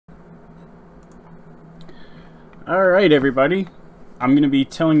Alright everybody, I'm going to be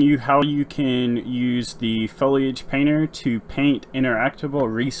telling you how you can use the Foliage painter to paint interactable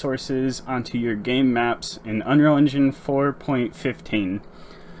resources onto your game maps in Unreal Engine 4.15.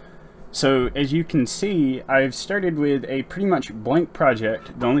 So as you can see, I've started with a pretty much blank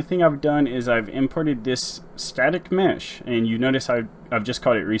project. The only thing I've done is I've imported this static mesh, and you notice I've just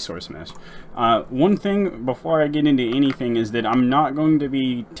called it resource mesh. One thing before I get into anything is that I'm not going to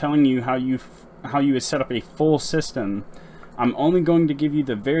be telling you how you would set up a full system. I'm only going to give you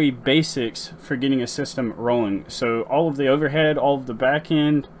the very basics for getting a system rolling. So all of the overhead, all of the back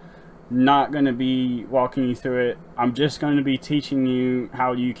end, not going to be walking you through it. I'm just going to be teaching you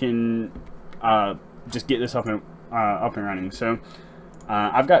how you can just get this up and running. So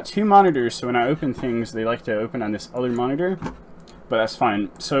I've got two monitors, so when I open things they like to open on this other monitor, but that's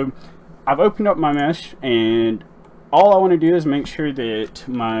fine. So I've opened up my mesh, and all I want to do is make sure that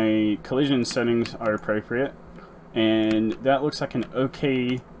my collision settings are appropriate, and that looks like an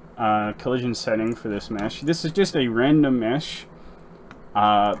okay collision setting for this mesh. This is just a random mesh,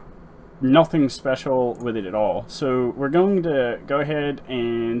 nothing special with it at all. So we're going to go ahead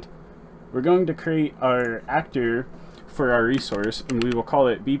and we're going to create our actor for our resource, and we will call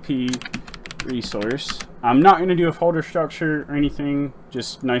it BP resource. I'm not going to do a folder structure or anything,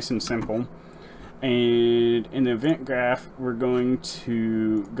 just nice and simple. And in the event graph, we're going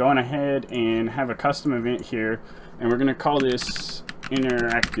to go on ahead and have a custom event here, and we're going to call this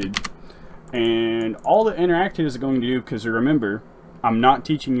interacted. And all the interacted is going to do, because remember, I'm not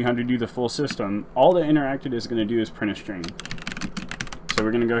teaching you how to do the full system, all the interacted is going to do is print a string. So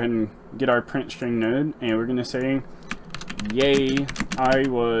we're going to go ahead and get our print string node, and we're going to say, yay, I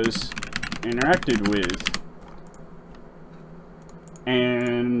was interacted with.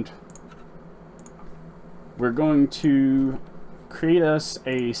 And we're going to create us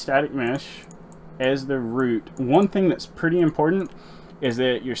a static mesh as the root. One thing that's pretty important is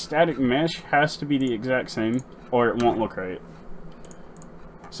that your static mesh has to be the exact same, or it won't look right.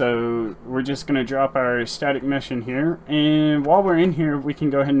 So we're just going to drop our static mesh in here, and while we're in here we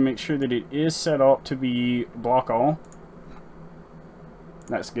can go ahead and make sure that it is set up to be block all.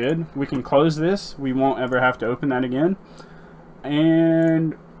 That's good. We can close this. We won't ever have to open that again.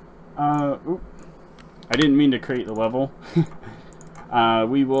 And I didn't mean to create the level.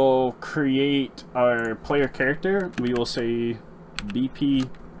 We will create our player character. We will say BP,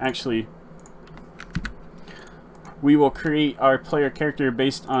 actually, we will create our player character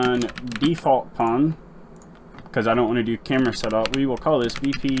based on default pawn, because I don't want to do camera setup. We will call this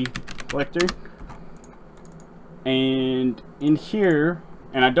BP collector. And in here,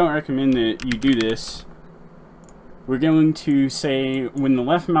 and I don't recommend that you do this, we're going to say when the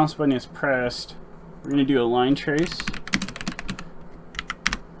left mouse button is pressed, we're going to do a line trace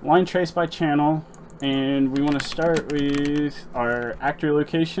by channel, and we want to start with our actor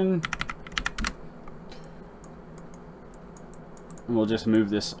location, and we'll just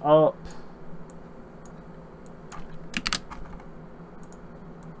move this up.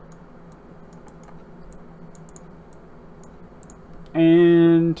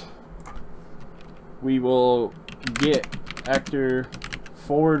 And we will get actor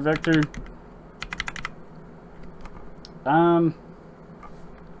forward vector.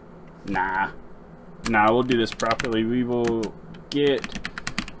 Nah, we'll do this properly. We will get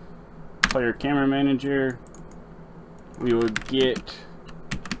player camera manager. We will get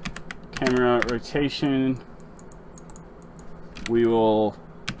camera rotation. We will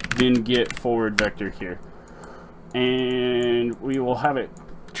then get forward vector here. And we will have it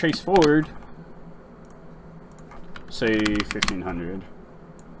trace forward, say 1500.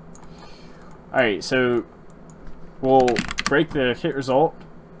 Alright, so we'll break the hit result.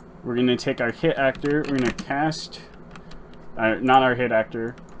 We're going to take our hit actor, we're going to cast, not our hit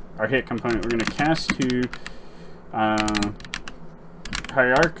actor, our hit component, we're going to cast to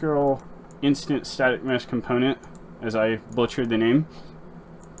hierarchical instant static mesh component, as I butchered the name.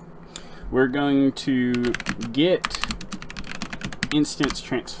 We're going to get instance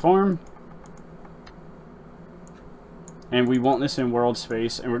transform, and we want this in world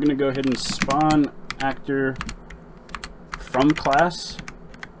space, and we're going to go ahead and spawn actor from class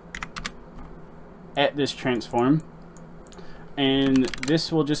at this transform, and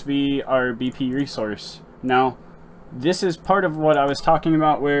this will just be our BP resource. Now this is part of what I was talking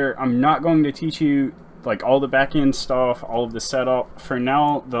about, where I'm not going to teach you like all the back-end stuff, all of the setup. For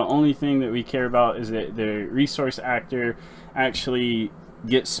now, the only thing that we care about is that the resource actor actually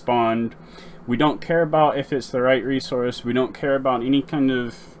gets spawned. We don't care about if it's the right resource. We don't care about any kind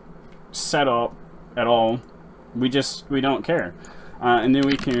of setup at all. We don't care. And then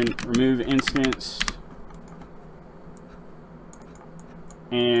we can remove instance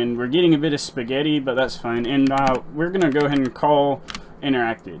and we're getting a bit of spaghetti, but that's fine. And we're gonna go ahead and call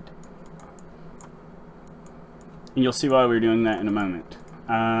interacted, and you'll see why we're doing that in a moment.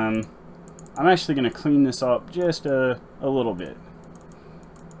 I'm actually gonna clean this up just a little bit.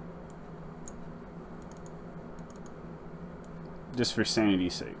 Just for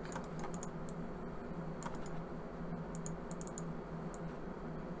sanity's sake.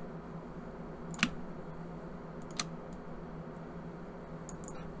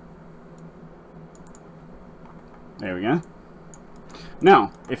 There we go.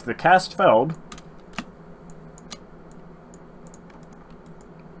 Now, if the cast failed,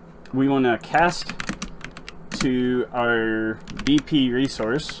 we want to cast to our BP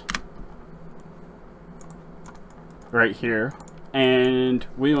resource right here, and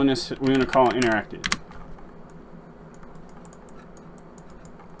we want to call it interacted.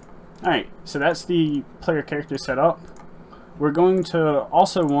 All right, so that's the player character set up. We're going to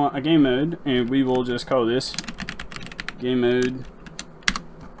also want a game mode, and we will just call this game mode.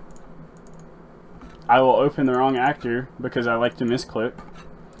 I will open the wrong actor because I like to misclick.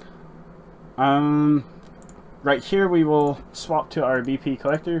 Right here we will swap to our BP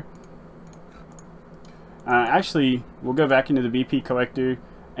collector. Actually, we'll go back into the BP collector,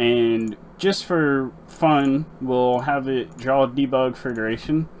 and just for fun, we'll have it draw debug for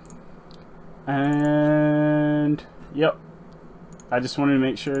duration. And yep, I just wanted to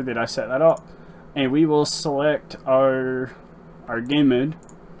make sure that I set that up. And we will select our game mode.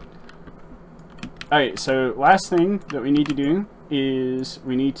 Alright, so last thing that we need to do is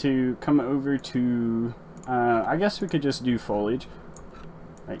we need to come over to, I guess we could just do foliage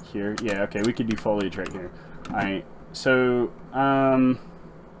right here. Yeah, okay, we could do foliage right here. Alright, so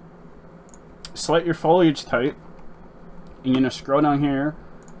select your foliage type, and you're going to scroll down here,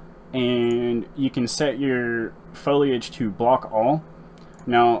 and you can set your foliage to block all.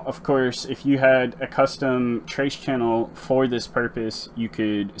 Now, of course, if you had a custom trace channel for this purpose, you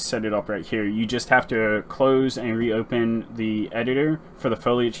could set it up right here. You just have to close and reopen the editor for the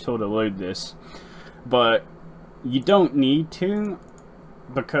foliage tool to load this. But you don't need to,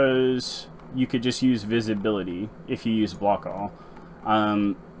 because you could just use visibility if you use block all.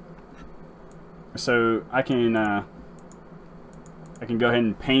 So I can go ahead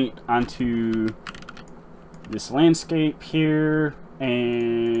and paint onto this landscape here,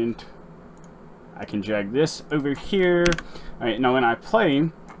 and I can drag this over here. Alright, now when I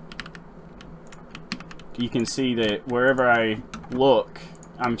play, you can see that wherever I look,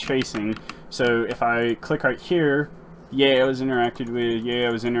 I'm tracing. So if I click right here, yeah, I was interacted with, yeah,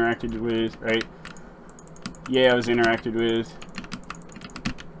 I was interacted with, right? Yeah, I was interacted with,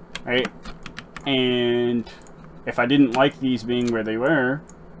 right? And if I didn't like these being where they were,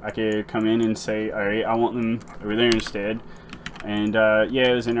 I could come in and say, alright, I want them over there instead. And yeah,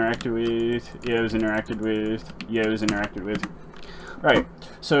 it was interacted with, yeah, it was interacted with, yeah, it was interacted with. Right,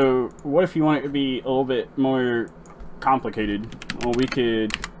 so what if you want it to be a little bit more complicated? Well, we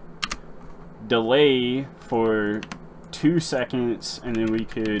could delay for 2 seconds, and then we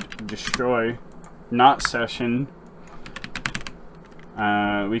could destroy, not session.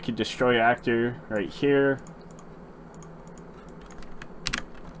 We could destroy actor right here.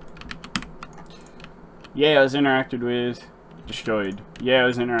 Yeah, I was interacted with, destroyed. Yeah, I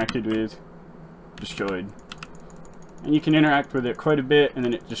was interacted with, destroyed. And you can interact with it quite a bit, and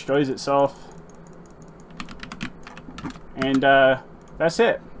then it destroys itself. And that's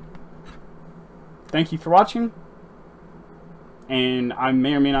it. Thank you for watching, and I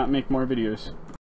may or may not make more videos.